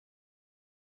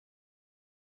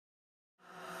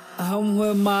I'm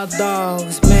with my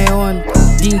dogs, man,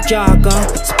 din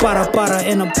jaga, para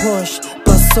in a push,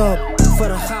 bust up for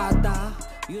the hada.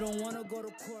 You don't wanna go to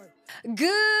court.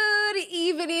 Good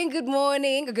evening, good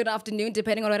morning, good afternoon,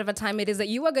 depending on whatever time it is that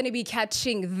you are going to be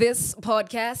catching this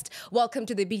podcast. Welcome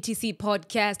to the BTC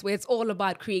podcast, where it's all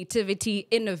about creativity,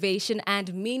 innovation,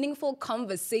 and meaningful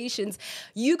conversations.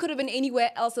 You could have been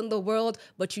anywhere else in the world,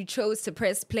 but you chose to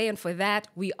press play, and for that,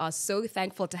 we are so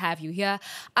thankful to have you here.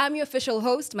 I'm your official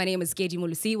host. My name is Geji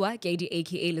Mulusiwa, Geji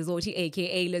aka Lizoti,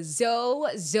 aka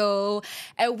Lizo,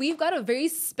 and we've got a very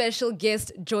special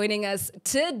guest joining us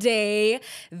today.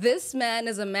 This man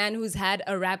is a man who's had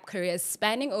a rap career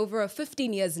spanning over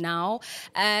 15 years now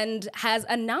and has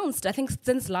announced, I think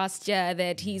since last year,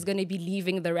 that he's going to be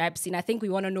leaving the rap scene. I think we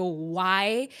want to know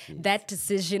why that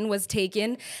decision was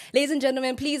taken. Ladies and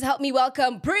gentlemen, please help me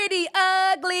welcome Priddy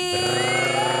Ugly.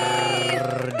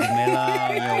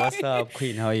 Yo, what's up,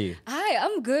 Queen? How are you? Hi,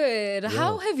 I'm good.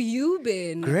 How have you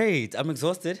been? Great. I'm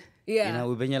exhausted. Yeah. You know,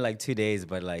 we've been here like 2 days,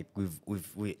 but like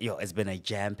it's been a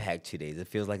jam-packed 2 days. It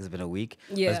feels like it's been a week.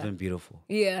 Yeah. But it's been beautiful.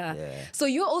 Yeah. So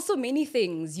you're also many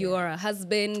things. You're a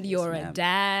husband, you're a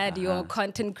dad, you're a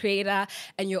content creator,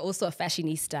 and you're also a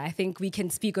fashionista. I think we can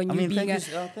speak on you being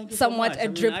somewhat a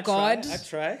drip god. I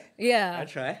try. Yeah. I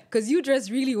try. Because you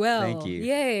dress really well. Thank you.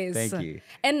 Yes. Thank you.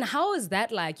 And how is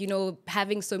that like, you know,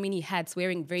 having so many hats,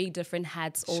 wearing very different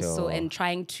hats also, Sure. and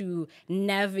trying to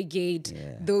navigate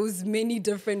those many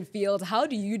different fields? How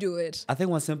do you do it? I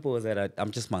think what's simple is that I'm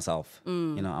just myself.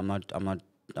 You know, I'm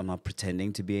not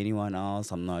pretending to be anyone else.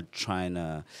 I'm not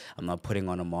putting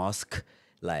on a mask.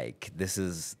 Like this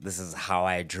is how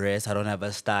I dress. I don't have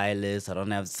a stylist. I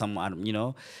don't have someone, you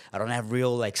know, I don't have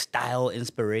real like style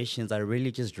inspirations. I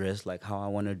really just dress like how I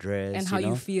want to dress. And how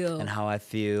you feel. And how I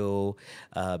feel.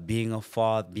 Being a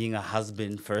father, being a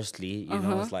husband, firstly, you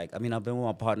know, it's like, I mean, I've been with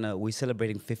my partner. We're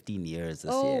celebrating 15 years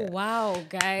this year. Oh, wow,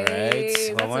 guys. Right?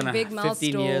 So That's a big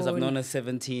milestone. 15 years. I've known her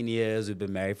 17 years. We've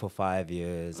been married for 5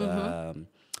 years. We have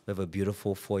a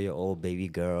beautiful 4-year-old baby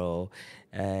girl.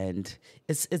 And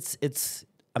it's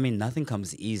I mean, nothing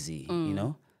comes easy, you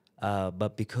know?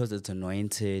 But because it's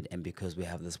anointed and because we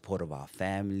have the support of our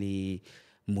family,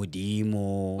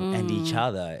 Mudimo, and each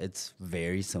other, it's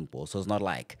very simple. So it's not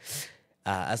like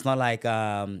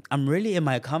I'm really in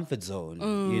my comfort zone,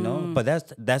 you know?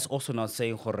 But that's also not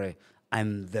saying, Jorge,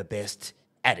 I'm the best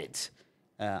at it.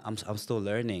 I'm still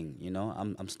learning, you know.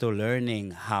 I'm still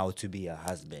learning how to be a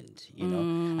husband, you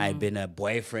know. I've been a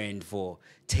boyfriend for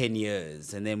 10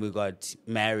 years, and then we got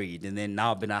married, and then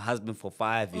now I've been a husband for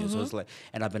 5 years. So it's like,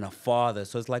 and I've been a father.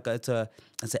 So it's like it's an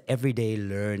everyday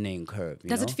learning curve.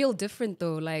 Does it feel different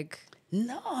though? Like,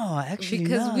 no, actually,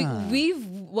 because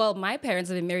nah. my parents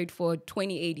have been married for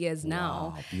 28 years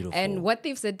now. Wow, beautiful. And what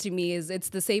they've said to me is it's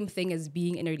the same thing as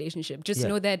being in a relationship. Just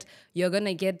know that you're going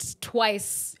to get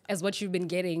twice as what you've been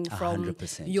getting from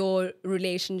 100%. your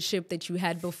relationship that you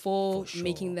had before, For sure.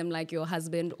 making them like your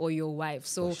husband or your wife.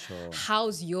 So sure.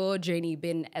 how's your journey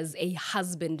been as a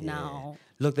husband now?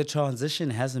 Look, the transition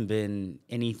hasn't been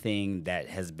anything that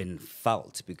has been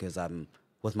felt because I'm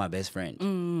with my best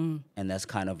friend. And that's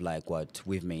kind of like what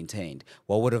we've maintained.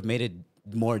 What would have made it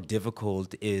more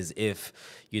difficult is if,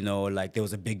 you know, like there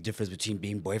was a big difference between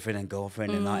being boyfriend and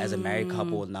girlfriend, and now as a married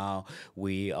couple, now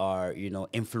we are, you know,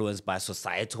 influenced by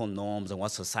societal norms and what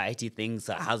society thinks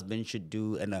a husband should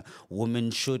do and a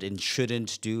woman should and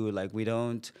shouldn't do. Like we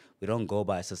don't go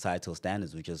by societal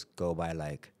standards. We just go by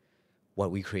like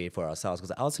what we create for ourselves.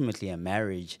 Because ultimately a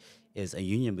marriage is a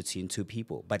union between two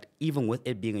people. But even with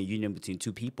it being a union between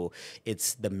two people,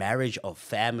 it's the marriage of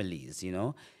families, you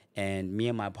know? And me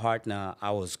and my partner,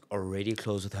 I was already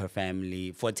close with her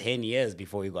family for 10 years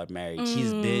before we got married.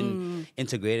 She's been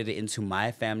integrated into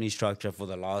my family structure for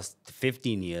the last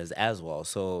 15 years as well.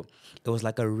 So it was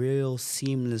like a real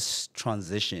seamless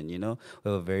transition, you know?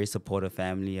 We have a very supportive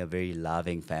family, a very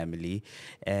loving family.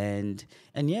 And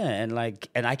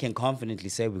I can confidently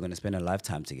say we're going to spend a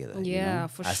lifetime together. Yeah, you know?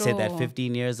 for I sure. said that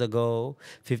 15 years ago,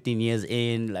 15 years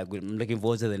in, like I'm looking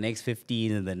forward to the next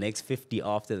 15 and the next 50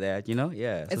 after that, you know?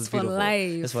 Yeah. It's for beautiful.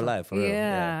 life. It's for life, for real.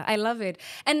 Yeah, I love it.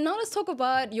 And now let's talk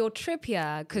about your trip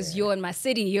here, because you're in my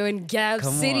city. You're in Gab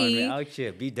Come City. on, we're out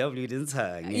here. BW this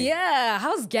time. Yeah.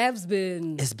 How's Gab's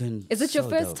been? It's been Is it your so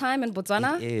first dope. time in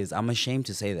Botswana? It is. I'm ashamed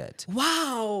to say that.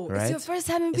 Wow. Right? It's your first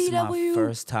time in It's BW? my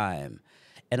first time.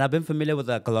 And I've been familiar with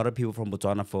like a lot of people from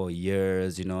Botswana for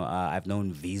years. You know, I've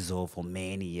known Vizo for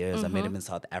many years. I met him in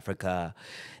South Africa.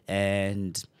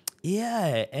 And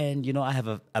Yeah, and you know, I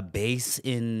have a base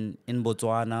in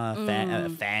Botswana, a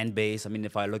fan base. I mean,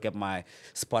 if I look at my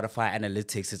Spotify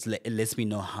analytics, it lets me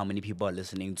know how many people are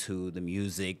listening to the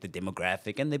music, the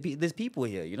demographic, and there's people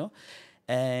here, you know.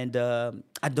 And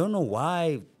I don't know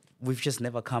why we've just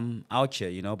never come out here,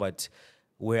 you know, but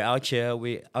we're out here.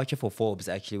 We're out here for Forbes.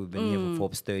 Actually, we've been here for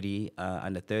Forbes 30,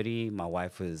 under 30. My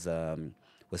wife was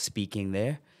speaking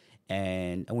there,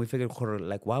 and we figured,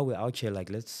 like, while we're out here, like,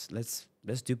 let's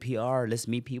do PR, let's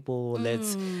meet people,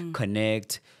 let's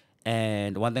connect.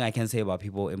 And one thing I can say about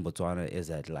people in Botswana is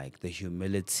that, like, the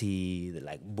humility, the,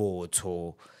 like,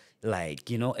 boto, like,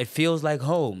 you know, it feels like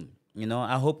home. You know,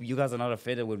 I hope you guys are not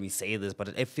offended when we say this, but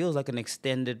it feels like an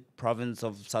extended province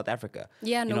of South Africa.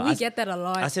 Yeah, You no, know, we get that a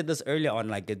lot. I said this earlier on,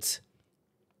 like, it's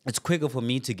quicker for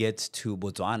me to get to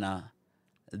Botswana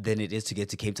than it is to get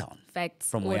to Cape Town. Facts.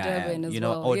 From Or where I Durban am, as you know,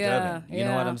 well. or Yeah, Durban. You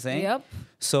know what I'm saying? Yep.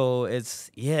 So it's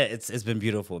been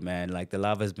beautiful, man. Like, the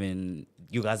love has been,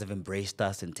 you guys have embraced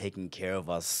us and taken care of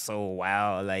us so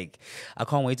well. Like, I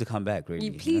can't wait to come back, really.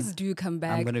 You please do come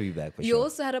back. I'm gonna be back for You sure.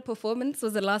 also had a performance.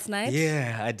 Was it last night?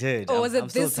 Yeah, I did. Or was it I'm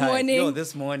still this tired. morning? No,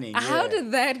 this morning. How yeah.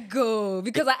 did that go?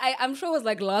 Because I'm sure it was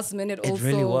like last minute also.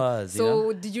 really was, you So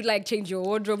know? did you like change your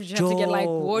wardrobe? Did you have to get like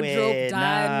Joe, wardrobe wait, done?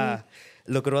 nah.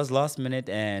 Look, it was last minute,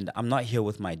 and I'm not here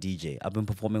with my DJ. I've been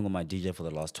performing with my DJ for the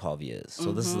last 12 years.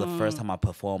 So this is the first time I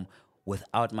perform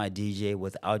without my DJ,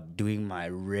 without doing my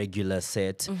regular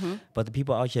set. But the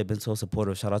people out here have been so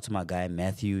supportive. Shout out to my guy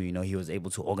Matthew. You know, he was able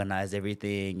to organize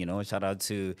everything. You know, shout out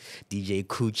to DJ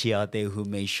Coochie out there who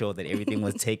made sure that everything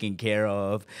was taken care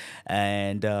of.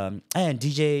 And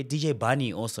DJ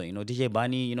Bunny also. You know, DJ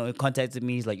Bunny, you know, he contacted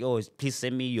me. He's like, yo, please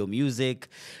send me your music.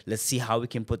 Let's see how we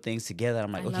can put things together.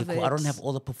 I'm like, I okay, love cool. I don't it. have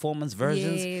all the performance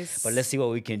versions, Yes. but let's see what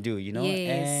we can do, you know?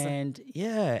 Yes. And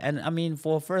yeah, and I mean,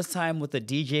 for a first time with a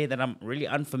DJ that I'm really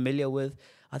unfamiliar with,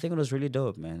 I think it was really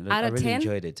dope, man. Out I of really 10?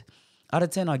 enjoyed it. Out of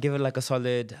 10, I'll give it like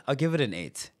I'll give it an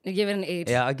 8. You give it an 8.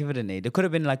 Yeah, I'll give it an 8. It could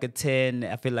have been like a 10.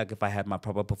 I feel like if I had my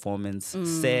proper performance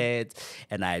set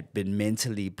and I'd been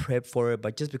mentally prepped for it,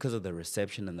 but just because of the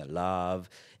reception and the love,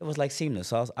 it was like seamless.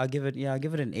 So I'll give it an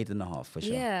 8.5 for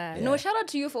sure. Yeah. No, shout out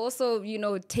to you for also, you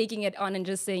know, taking it on and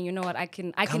just saying, you know what, I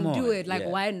can Come do on, it. Like, yeah.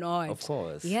 why not? Of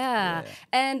course. Yeah.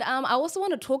 And I also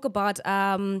want to talk about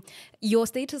your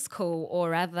status quo,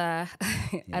 or rather,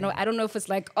 I don't know if it's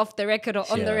like off the record or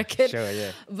on the Sure, record. sure,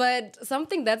 yeah. But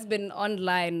something that's been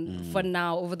online for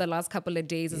now over the last couple of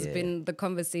days has Yeah. been the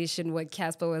conversation where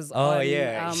Casper was Oh, on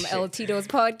yeah. El Tito's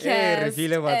podcast. Yeah,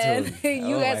 Refile and Baton.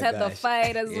 you Oh guys my had the gosh.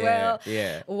 fight as Yeah, well.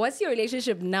 yeah. What's your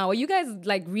relationship now? Are you guys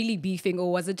like really beefing,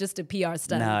 or was it just a PR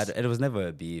stunt? Nah, it was never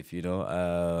a beef, you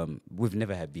know. We've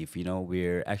never had beef, you know.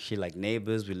 We're actually like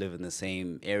neighbors. We live in the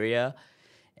same area.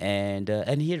 And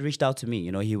he had reached out to me.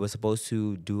 You know, he was supposed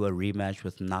to do a rematch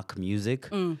with Knock Music.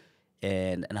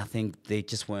 And I think they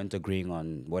just weren't agreeing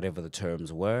on whatever the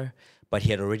terms were. But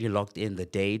he had already locked in the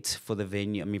date for the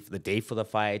venue. I mean, for the date for the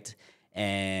fight,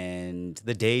 and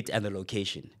the date and the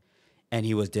location. And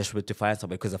he was desperate to find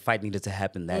somebody because the fight needed to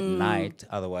happen that night.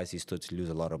 Otherwise, he stood to lose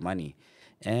a lot of money.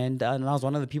 And I was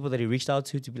one of the people that he reached out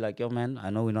to be like, yo, man, I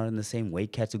know we're not in the same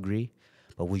weight category,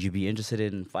 but would you be interested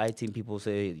in fighting? People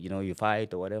say, you know, you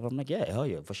fight or whatever. I'm like, yeah, hell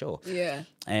yeah, for sure. Yeah.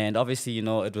 And obviously, you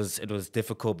know, it was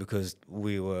difficult because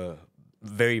we were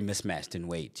very mismatched in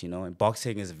weight, you know. And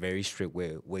boxing is very strict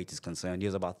where weight is concerned. He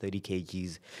was about 30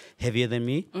 kgs heavier than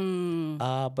me.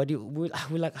 But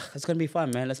we're like, it's going to be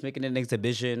fun, man. Let's make it an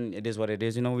exhibition. It is what it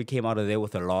is. You know, we came out of there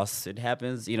with a loss. It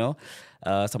happens, you know.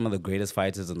 Some of the greatest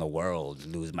fighters in the world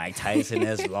lose. Mike Tyson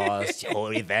has lost.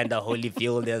 Evander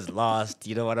Holyfield has lost.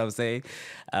 You know what I'm saying?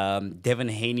 Devin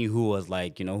Haney, who was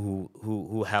like, you know,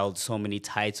 who held so many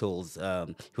titles.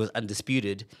 He was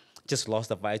undisputed. Just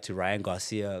lost a fight to Ryan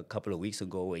Garcia a couple of weeks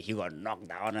ago where he got knocked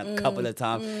down a couple of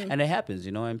times. And it happens,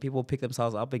 you know, and people pick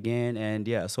themselves up again. And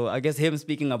yeah, so I guess him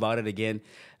speaking about it again,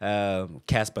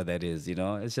 Casper, that is, you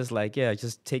know, it's just like, yeah,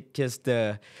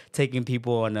 taking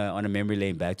people on a memory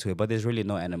lane back to it. But there's really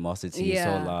no animosity.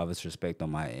 Yeah. So love, it's respect on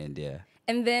my end, yeah.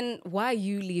 And then why are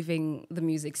you leaving the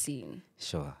music scene?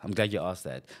 Sure. I'm glad you asked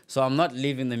that. So I'm not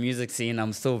leaving the music scene.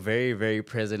 I'm still very, very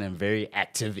present and very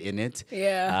active in it.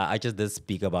 Yeah. I just did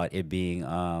speak about it being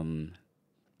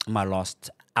my last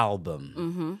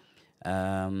album.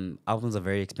 Albums are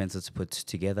very expensive to put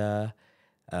together.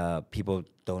 People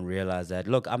don't realize that.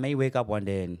 Look, I may wake up one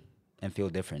day and feel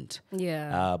different.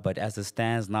 Yeah. But as it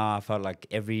stands now, I felt like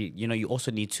you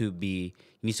also need to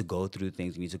go through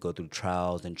things. You need to go through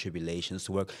trials and tribulations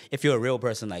to work. If you're a real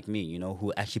person like me, you know,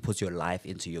 who actually puts your life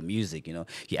into your music, you know,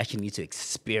 you actually need to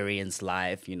experience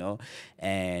life, you know,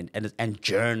 and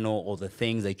journal all the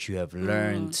things that you have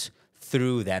learned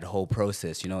through that whole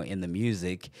process, in the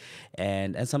music.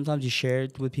 And sometimes you share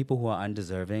it with people who are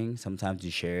undeserving. Sometimes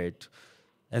you share it,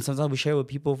 and sometimes we share with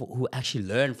people who actually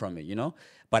learn from it.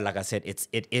 But like I said,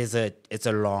 it's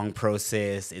a long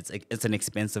process. It's an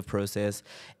expensive process.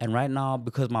 And right now,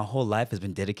 because my whole life has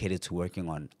been dedicated to working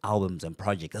on albums and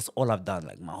projects, that's all I've done,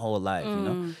 like my whole life.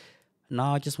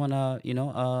 Now I just want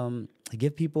to,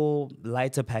 give people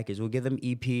lighter package. We'll give them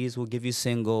EPs. We'll give you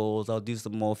singles. I'll do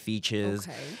some more features.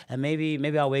 Okay. And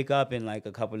maybe I'll wake up in like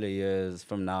a couple of years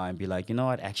from now and be like, you know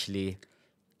what, actually,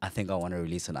 I think I want to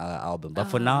release another album. But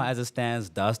for now, as it stands,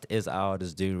 Dust is out.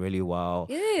 It's doing really well.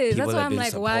 Yes, that's People why have I'm been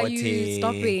like, why are you supporting.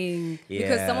 stopping? Because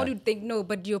Yeah. someone would think, no,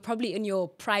 but you're probably in your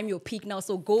prime, your peak now,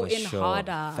 so go For in sure.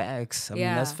 harder. Facts. I mean,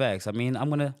 Yeah. that's facts. I mean,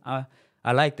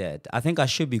 I like that. I think I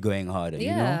should be going harder,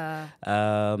 Yeah.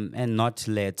 and not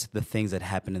let the things that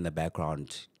happen in the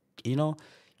background,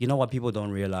 what people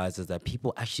don't realize is that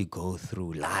people actually go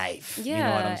through life. Yeah, You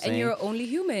know what I'm saying? and you're only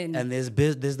human. And there's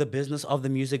the business of the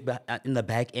music in the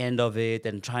back end of it,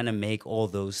 and trying to make all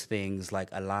those things like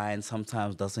align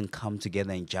sometimes doesn't come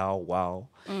together and gel well,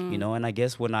 And I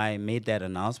guess when I made that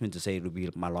announcement to say it would be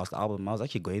my last album, I was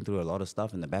actually going through a lot of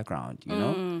stuff in the background,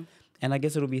 And I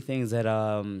guess it'll be things that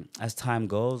as time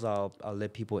goes, I'll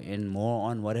let people in more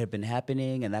on what had been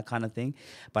happening and that kind of thing.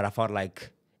 But I felt like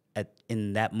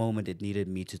in that moment, it needed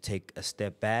me to take a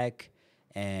step back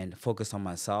and focus on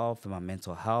myself and my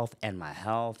mental health and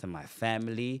my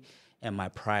family. And my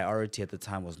priority at the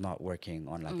time was not working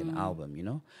on like an album,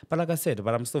 But like I said,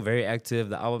 I'm still very active.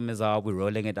 The album is out. We're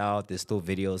rolling it out. There's still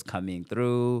videos coming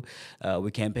through. We're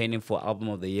campaigning for Album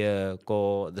of the Year,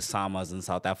 called the Summers in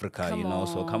South Africa,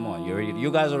 So come on,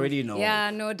 you guys already know. Yeah,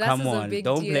 no, that's come a on, big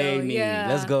don't deal. play me. Yeah,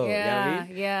 Let's go. yeah, You know what I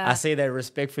mean? yeah. I say that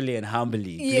respectfully and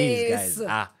humbly. Please, Yes.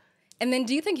 guys. And then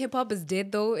do you think hip hop is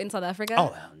dead though in South Africa?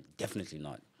 Oh, definitely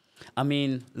not. I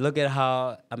mean, look at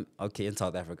how in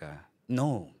South Africa.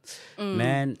 No,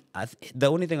 man. The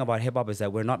only thing about hip hop is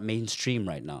that we're not mainstream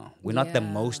right now. We're not the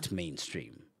Yeah. most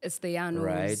mainstream, It's the Yanos.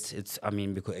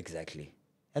 right? Because exactly,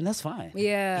 and that's fine.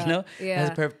 Yeah, yeah.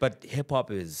 That's perfect. But hip hop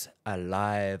is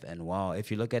alive and wow.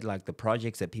 If you look at like the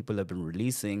projects that people have been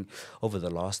releasing over the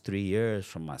last 3 years,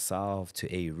 from myself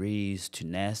to A Reese to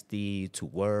Nasty to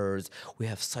Words, we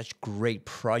have such great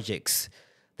projects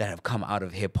that have come out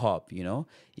of hip hop.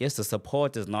 Yes, the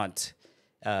support is not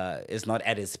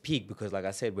at its peak because, like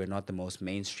I said, we're not the most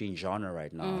mainstream genre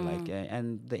right now.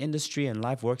 And the industry and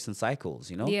life works in cycles.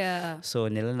 Yeah. So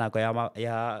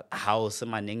house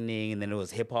and and then it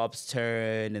was hip hop's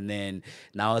turn, and then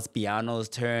now it's piano's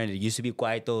turn. It used to be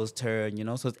kwaito's turn.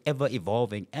 So it's ever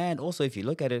evolving. And also, if you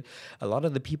look at it, a lot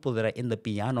of the people that are in the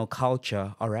piano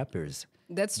culture are rappers.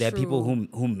 That's They're true. people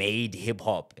who made hip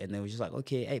hop, and they were just like,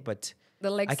 okay, hey, but The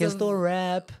likes I can of still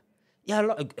rap. Yeah, a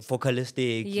lot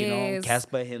vocalistic, Yes.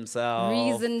 Casper himself.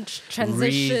 Reason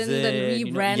transitioned and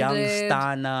rebranded. Young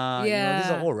Stana. Yeah.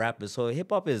 These are all rappers. So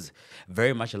hip hop is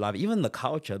very much alive. Even the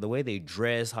culture, the way they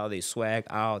dress, how they swag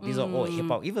out, these are all hip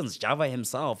hop. Even Java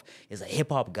himself is a hip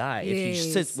hop guy. If you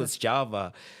sit Yes. with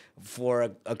Java for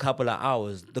a couple of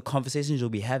hours, the conversations you'll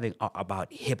be having are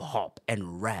about hip hop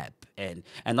and rap. And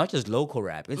not just local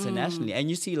rap, internationally. And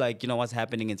you see, like, what's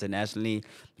happening internationally.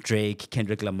 Drake,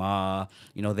 Kendrick Lamar,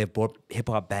 they brought hip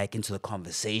hop back into the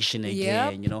conversation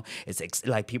again. It's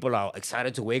like people are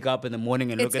excited to wake up in the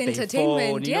morning and It's look at their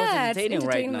entertainment. phone. Yeah, It's entertaining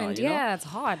right now. Yeah, it's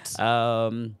hot.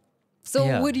 So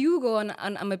yeah. would you go on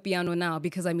Amapiano now?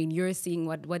 Because I mean, you're seeing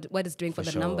what it's doing for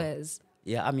the sure. numbers.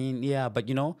 Yeah, I mean, yeah, but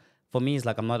for me, it's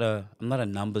like I'm not a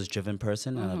numbers driven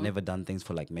person, and I've never done things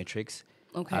for like metrics.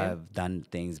 Okay. I've done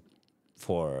things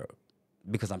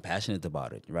because I'm passionate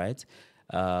about it, right?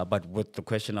 But with the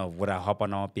question of would I hop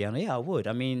on our piano? Yeah, I would.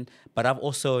 I mean, but I've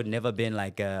also never been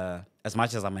like as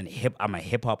much as I'm a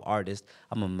hip hop artist.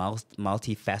 I'm a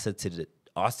multifaceted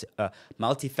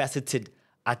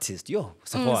artist. Yo,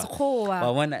 Sekgowa.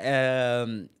 but when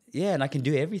and I can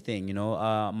do everything,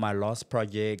 My last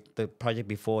project, the project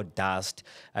before Dust,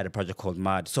 I had a project called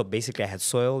Mud. So basically I had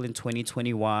Soil in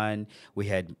 2021, we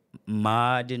had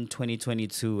Mud in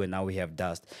 2022, and now we have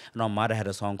Dust. And on Mud I had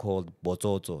a song called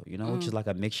Bototo, which is like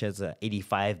a mixture. It's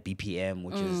 85 BPM,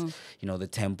 which is, the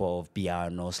tempo of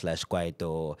piano /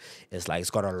 kwaito. It's like,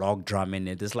 it's got a log drum in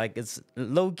it. It's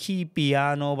low-key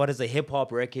piano, but it's a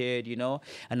hip-hop record,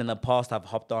 And in the past I've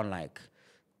hopped on like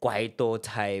kwaito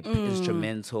type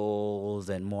instrumentals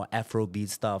and more Afrobeat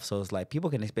stuff. So it's like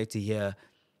people can expect to hear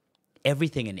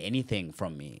everything and anything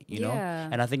from me, know? Yeah.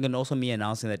 And I think, and also me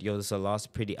announcing that, this is the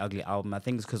last Pretty Ugly album, I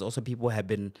think it's because also people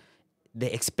they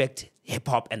expect hip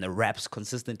hop and the raps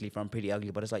consistently from Pretty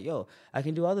Ugly, but it's like, I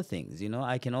can do other things,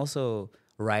 I can also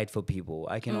write for people.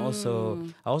 I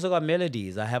also got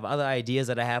melodies. I have other ideas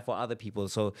that I have for other people.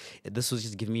 So this was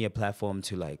just giving me a platform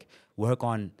to like work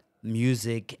on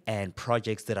music and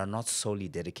projects that are not solely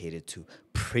dedicated to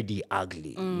Pretty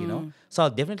Ugly, you know? So I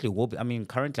definitely will be. I mean,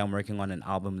 currently I'm working on an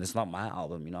album. It's not my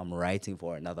album, you know, I'm writing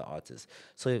for another artist.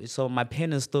 So my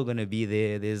pen is still gonna be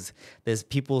there. There's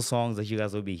people's songs that you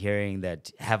guys will be hearing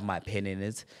that have my pen in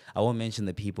it. I won't mention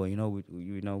the people, you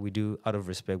know, we do, out of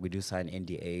respect, we do sign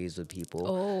NDAs with people.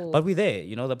 Oh. But we're there,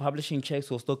 you know, the publishing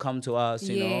checks will still come to us,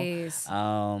 you Yes.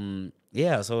 know.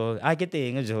 Yeah, so I get the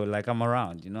English, like I'm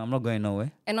around, you know, I'm not going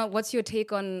nowhere. And what's your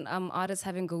take on artists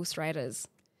having ghostwriters?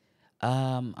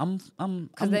 I'm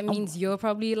Because that means you're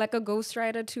probably like a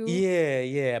ghostwriter too.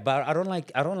 yeah, but I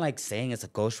don't like saying it's a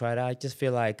ghostwriter. I just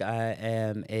feel like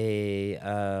I'm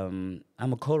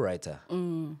a co-writer.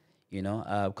 You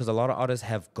know, because a lot of artists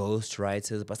have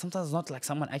ghostwriters, but sometimes it's not like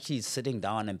someone actually sitting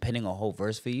down and penning a whole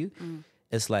verse for you.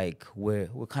 It's like we're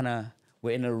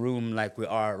in a room like we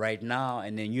are right now,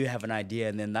 and then you have an idea,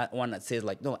 and then that one that says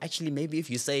like, no, actually maybe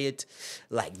if you say it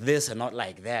like this and not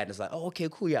like that, it's like, oh, okay,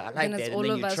 cool, yeah, I like Then that. it's And all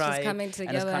then of you us try just it, coming and it's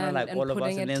together kind of like and all of us.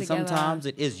 putting And it then together. sometimes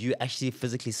it is you actually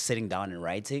physically sitting down and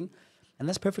writing, and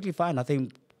that's perfectly fine. I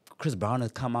think Chris Brown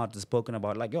has come out and spoken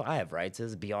about like, yo, I have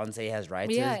writers. Beyonce has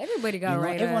writers. Yeah, everybody got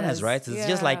writers. Everyone has writers. It's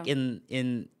just like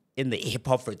Yeah. in the hip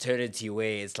hop fraternity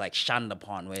way, it's like shunned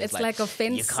upon. Where It's it's like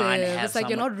offensive. You can't have It's like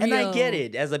you're someone- not And I real. get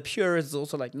it. As a purist, it's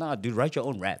also like, nah, dude, write your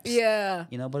own raps. Yeah.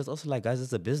 You know, but it's also like, guys,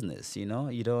 it's a business. You know,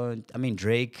 you don't. I mean,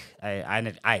 Drake.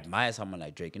 I admire someone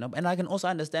like Drake. You know, and I can also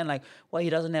understand like why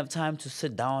he doesn't have time to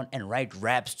sit down and write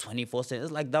raps 24/7. It's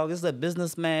like, dog, this is a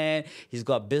businessman. He's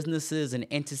got businesses and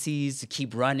entities to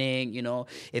keep running. You know,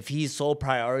 if his sole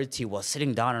priority was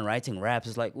sitting down and writing raps,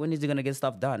 it's like, when is he gonna get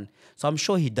stuff done? So I'm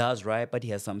sure he does, right? But he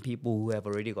has some people who have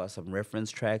already got some reference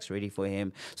tracks ready for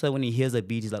him. So that when he hears a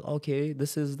beat, he's like, okay,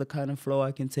 this is the kind of flow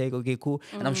I can take. Okay, cool.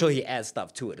 And I'm sure he adds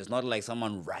stuff to it. It's not like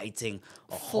someone writing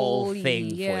a whole Fully, thing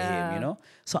for yeah. him, you know?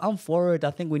 So I'm for it.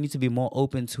 I think we need to be more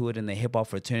open to it in the hip hop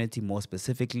fraternity more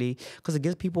specifically, because it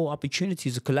gives people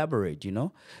opportunities to collaborate, you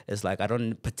know? It's like I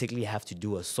don't particularly have to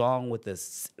do a song with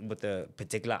a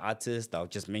particular artist. I'll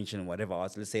just mention whatever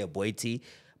artist, let's say a Boy T,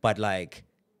 but like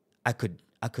I could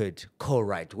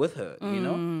co-write with her, you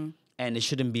know? And it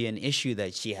shouldn't be an issue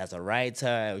that she has a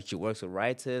writer or she works with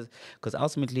writers, because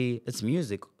ultimately it's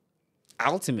music.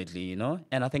 Ultimately, you know?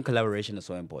 And I think collaboration is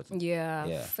so important.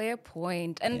 Yeah, fair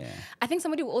point. And Yeah. I think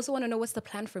somebody will also want to know what's the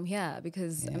plan from here,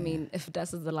 because I mean, if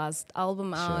Das is the last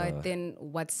album out, then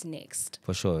what's next?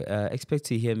 For sure. Expect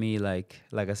to hear me, like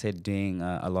I said, doing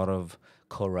a lot of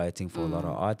co-writing for a lot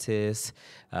of artists.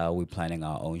 We're planning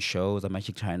our own shows. I'm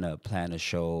actually trying to plan a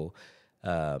show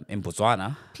in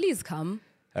Botswana. Please come.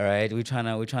 All right, we're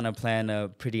trying to plan a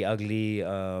Pretty Ugly.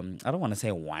 I don't want to say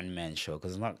a one-man show,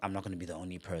 because I'm not going to be the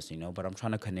only person, you know. But I'm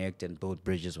trying to connect and build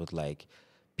bridges with like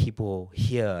people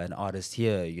here and artists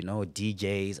here, you know,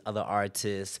 DJs, other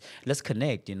artists. Let's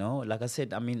connect, you know. Like I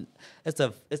said, I mean, it's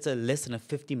a less than a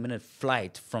 50-minute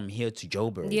flight from here to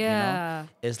Joburg. Yeah. You know?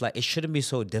 It's like it shouldn't be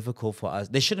so difficult for us.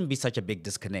 There shouldn't be such a big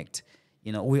disconnect.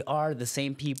 You know, we are the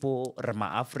same people, Rama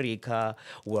Africa.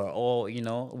 We're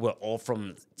all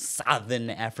from Southern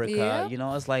Africa. Yeah. You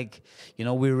know, it's like, you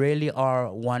know, we really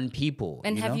are one people.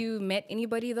 And you have know? you met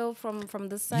anybody though from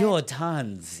this side? Yo,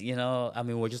 tons. You know, I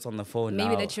mean, we're just on the phone now.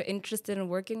 Maybe that you're interested in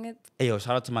working with? Hey, yo,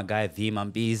 shout out to my guy V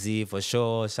Mambizi for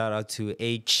sure. Shout out to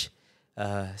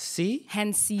C?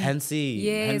 Hansi. Hansi,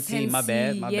 Yes, my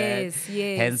bad. Yes.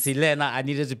 Hansi, Lena, I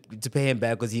needed to pay him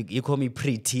back because he called me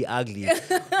Pretty Ugly.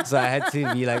 So I had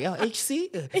to be like, oh, HC?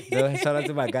 No, shout out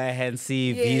to my guy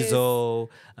Hansi, Yes. Vizo,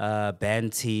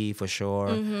 Banty for sure.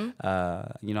 You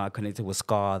know, I connected with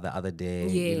Scar the other day.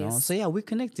 You know? Yes. So yeah, we're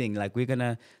connecting. Like we're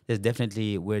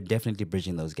definitely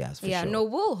bridging those gaps for Yeah, sure. no,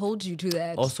 we'll hold you to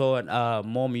that. Also,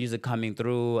 more music coming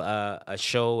through. A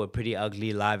show, a Pretty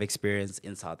Ugly live experience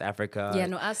in South Africa. Yeah,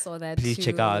 no, I saw that Please too.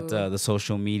 check out the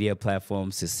social media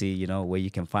platforms to see, you know, where you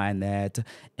can find that.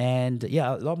 And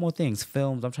yeah, a lot more things.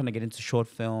 Films. I'm trying to get into short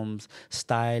films,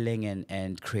 styling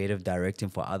and creative directing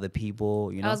for other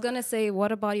people. You know. I was gonna say,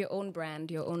 what about your own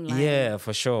brand, your own line? Yeah,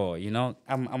 for sure. You know,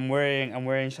 I'm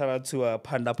wearing shout out to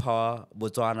Panda Power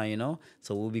Botswana, you know.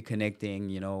 So we'll be connecting,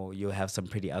 you know, you'll have some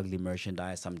Pretty Ugly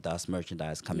merchandise, some dust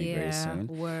merchandise coming very Yeah, soon.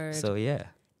 word. So yeah.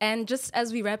 And just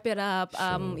as we wrap it up,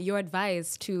 your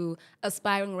advice to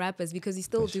aspiring rappers, because you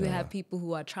still do have people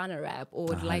who are trying to rap or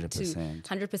would like to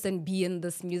 100% be in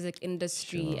this music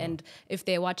industry. And if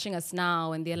they're watching us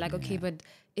now and they're like, okay, but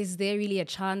is there really a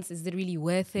chance? Is it really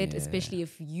worth it? Especially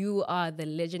if you are the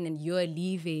legend and you're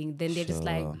leaving, then they're just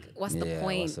like, what's the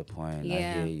point? What's the point? Yeah. I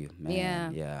hear you,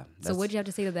 man. Yeah. So what do you have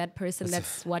to say to that person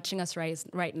that's watching us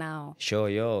right now? Sure,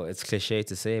 yo, it's cliche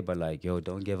to say, but like, yo,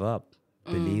 don't give up.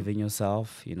 Believe in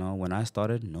yourself. You know, when I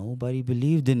started, nobody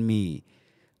believed in me.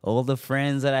 All the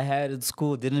friends that I had at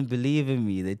school didn't believe in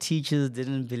me. The teachers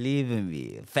didn't believe in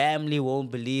me. Family won't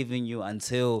believe in you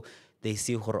until they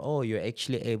see, oh, you're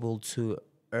actually able to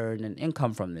earn an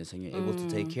income from this, and you're able to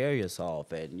take care of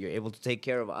yourself, and you're able to take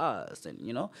care of us, and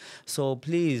you know. So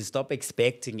please stop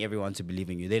expecting everyone to believe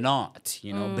in you. They're not.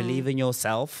 You know, believe in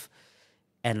yourself,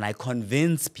 and like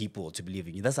convince people to believe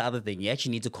in you. That's the other thing. You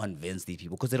actually need to convince these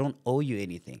people because they don't owe you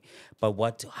anything.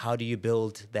 But how do you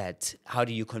build that? How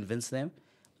do you convince them?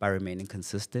 By remaining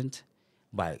consistent,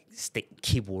 by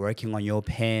keep working on your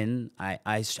pen.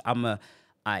 I'm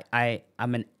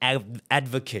an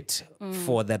advocate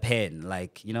for the pen,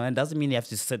 like, you know, and doesn't mean you have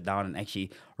to sit down and actually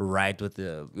write with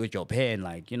your pen,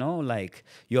 like, you know, like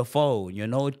your phone, your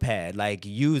notepad, like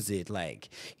use it, like,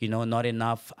 you know, not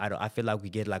enough. I feel like we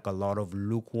get like a lot of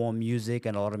lukewarm music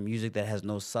and a lot of music that has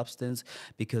no substance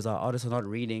because our artists are not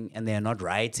reading and they are not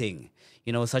writing.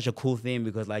 You know, it's such a cool thing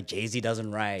because like Jay-Z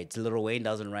doesn't write, Lil Wayne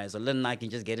doesn't write, so Lil Nas can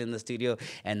just get in the studio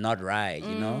and not write,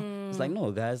 you know? It's like,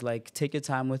 no, guys, like take your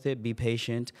time with it, be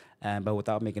patient, but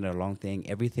without making it a long thing.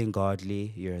 Everything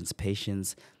godly, your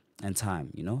patience and time,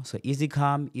 you know? So easy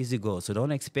come, easy go. So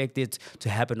don't expect it to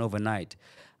happen overnight.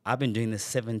 I've been doing this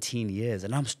 17 years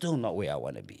and I'm still not where I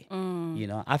want to be. You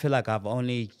know, I feel like I've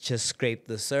only just scraped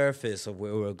the surface of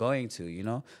where we're going to, you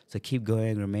know? So keep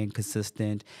going, remain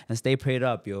consistent, and stay prayed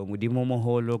up, yo. Mudimo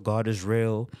Moholo, God is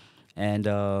real. And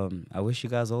I wish you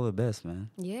guys all the best, man.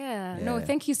 Yeah. No,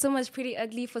 thank you so much, Pretty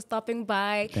Ugly, for stopping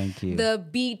by. Thank you. The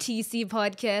BTC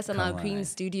podcast on our Green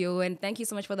Studio. And thank you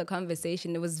so much for the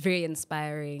conversation. It was very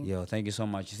inspiring. Yo, thank you so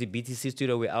much. You see, BTC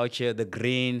Studio, we're out here. The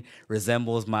green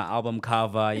resembles my album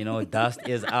cover. You know, Dust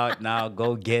is out now.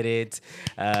 Go get it.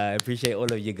 Appreciate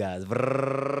all of you guys. With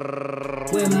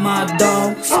my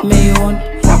dogs,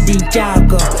 Mayon, Di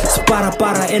Jaga,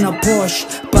 Spara in a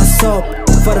Porsche, pass up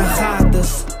for the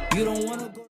hardest.